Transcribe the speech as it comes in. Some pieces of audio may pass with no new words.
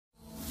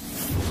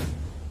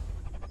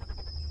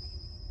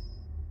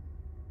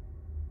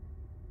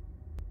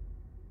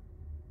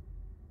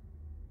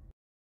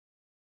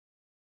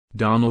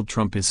Donald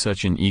Trump is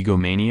such an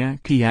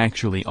egomaniac he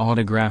actually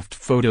autographed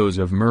photos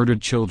of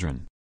murdered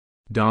children.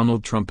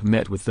 Donald Trump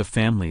met with the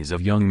families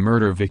of young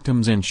murder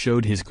victims and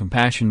showed his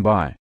compassion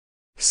by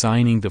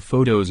signing the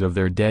photos of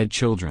their dead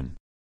children.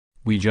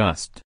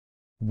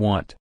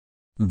 What?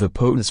 The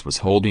POTUS was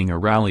holding a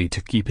rally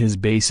to keep his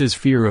base's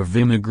fear of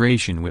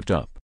immigration whipped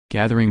up,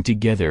 gathering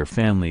together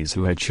families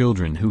who had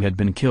children who had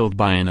been killed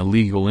by an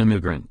illegal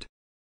immigrant.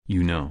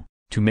 You know,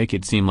 to make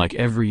it seem like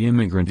every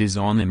immigrant is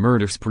on a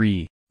murder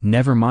spree.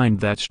 Never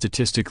mind that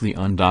statistically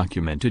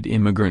undocumented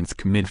immigrants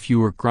commit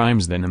fewer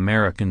crimes than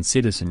American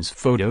citizens.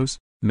 Photos,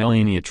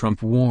 Melania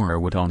Trump wore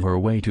what on her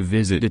way to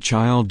visit a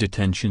child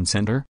detention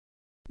center?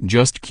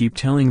 Just keep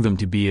telling them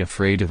to be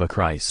afraid of a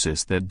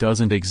crisis that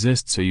doesn't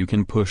exist so you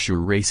can push your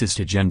racist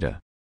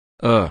agenda.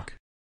 Ugh.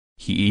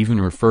 He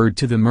even referred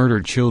to the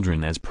murdered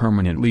children as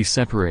permanently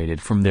separated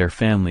from their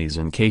families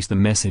in case the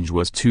message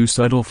was too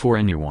subtle for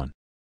anyone.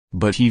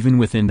 But even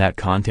within that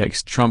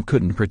context, Trump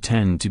couldn't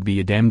pretend to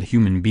be a damned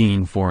human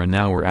being for an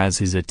hour as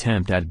his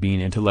attempt at being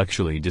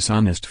intellectually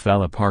dishonest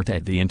fell apart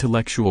at the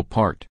intellectual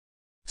part.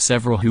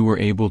 Several who were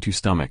able to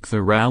stomach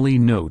the rally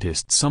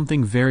noticed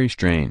something very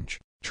strange: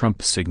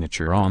 Trump's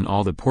signature on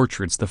all the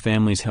portraits the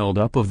families held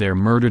up of their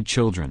murdered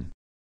children.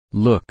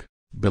 Look,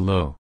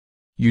 below.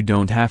 You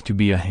don't have to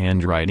be a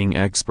handwriting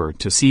expert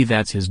to see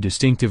that's his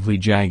distinctively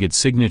jagged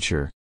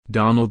signature.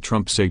 Donald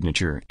Trump's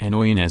signature.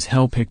 Annoying as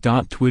hell.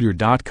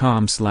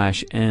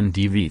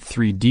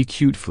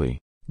 pic.twitter.com/ndv3dcutefully.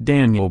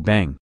 Daniel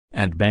Bang,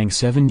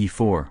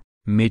 @Bang74,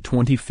 May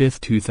 25,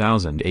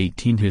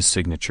 2018. His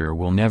signature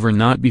will never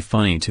not be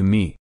funny to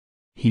me.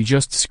 He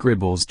just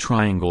scribbles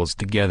triangles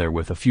together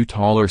with a few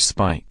taller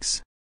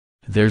spikes.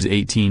 There's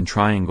 18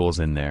 triangles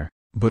in there,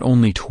 but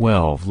only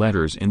 12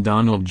 letters in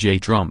Donald J.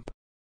 Trump.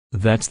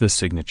 That's the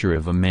signature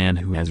of a man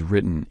who has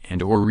written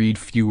and or read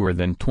fewer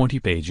than 20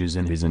 pages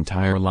in his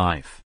entire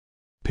life.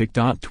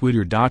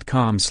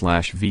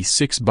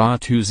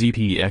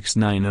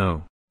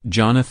 pic.twitter.com/v6batu-zpx90,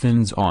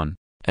 Jonathan's on,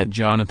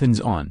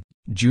 @Jonathan's on,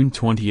 June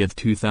 20,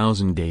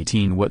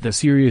 2018. What the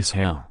serious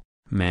hell,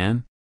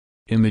 man?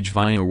 Image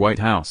via White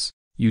House,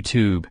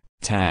 YouTube,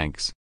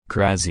 tags,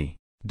 crazy,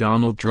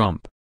 Donald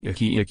Trump,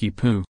 icky icky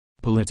poo,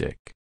 politic,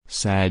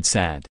 sad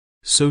sad,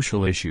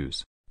 social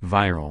issues,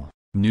 viral,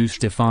 new.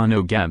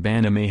 Stefano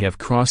Gabbana may have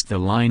crossed the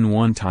line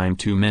one time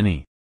too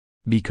many.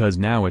 Because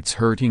now it's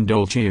hurting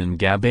Dolce &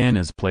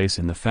 Gabbana's place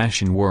in the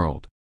fashion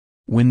world.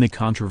 When the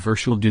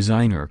controversial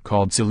designer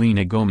called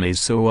Selena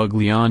Gomez so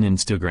ugly on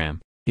Instagram,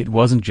 it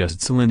wasn't just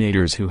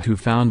Selenators who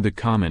found the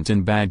comment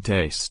in bad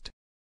taste.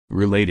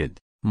 Related,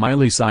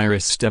 Miley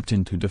Cyrus stepped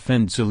in to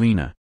defend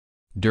Selena.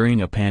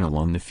 During a panel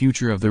on the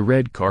future of the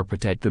red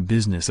carpet at the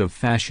Business of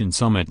Fashion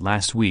Summit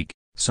last week,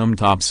 some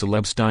top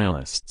celeb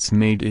stylists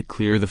made it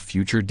clear the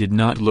future did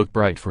not look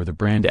bright for the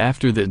brand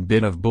after that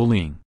bit of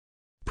bullying.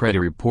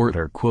 Preda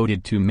reporter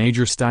quoted two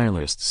major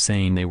stylists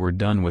saying they were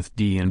done with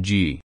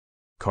D&G.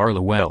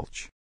 Carla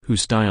Welch, who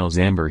styles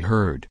Amber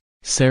Heard,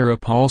 Sarah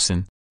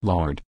Paulson,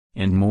 Lorde,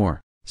 and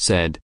more,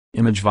 said,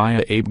 image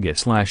via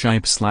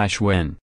abga/ipe/when.